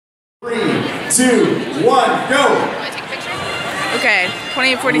3, 2, 1, go! Okay,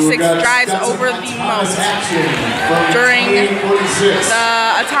 2846 drives over the moat during the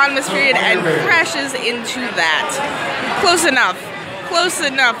autonomous period and crashes into that. Close enough. Close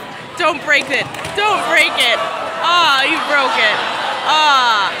enough. Don't break it. Don't break it. Ah, you broke it.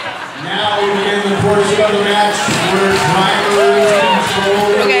 Ah. Now we begin the portion of the match where drivers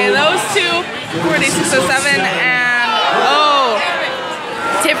control. Okay, those two, 4607 and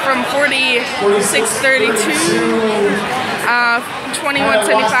tip from 4632.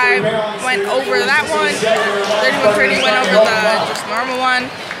 2175 went over that one. 3130 went over the just normal one.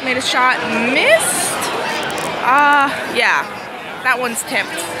 Made a shot, missed. Yeah, that one's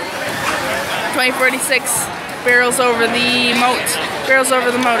tipped. 2046 barrels over the moat. Barrels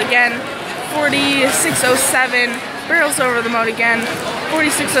over the moat again. 4607 barrels over the moat again.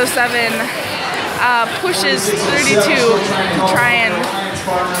 4607 pushes 32 to try and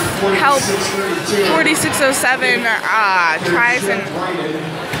help 4607 tries and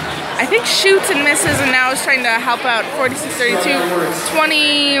I think shoots and misses, and now is trying to help out 4632.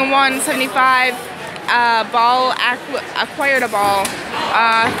 2175 ball acquired a ball.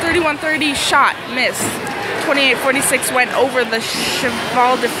 3130 shot missed. 2846 went over the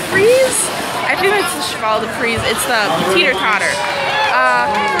cheval de frise. I think it's the cheval de frise. It's the teeter totter.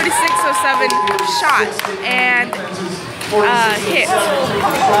 4607 shot and hit.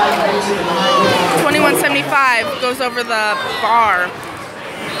 2175 goes over the bar.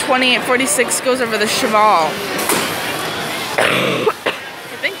 2846 goes over the cheval.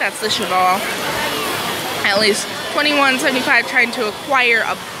 I think that's the cheval. At least 2175 trying to acquire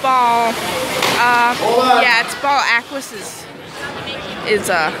a ball. Yeah, it's ball Aquas is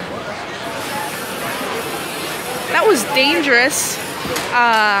that was dangerous.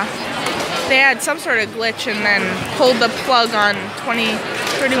 They had some sort of glitch and then pulled the plug on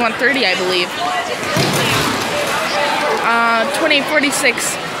 3130, I believe.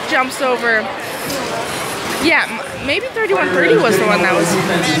 2846 jumps over. Yeah, maybe 3130 was the one that was.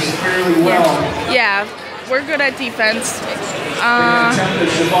 Yeah, we're good at defense.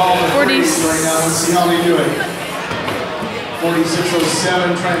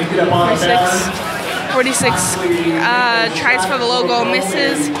 4607 trying to get up on the balance. 46 tries for the logo,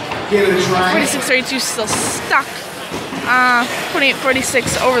 misses. 4632 still stuck.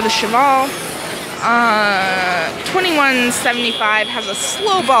 2846 over the cheval. 2175 has a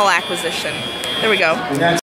slow ball acquisition. There we go.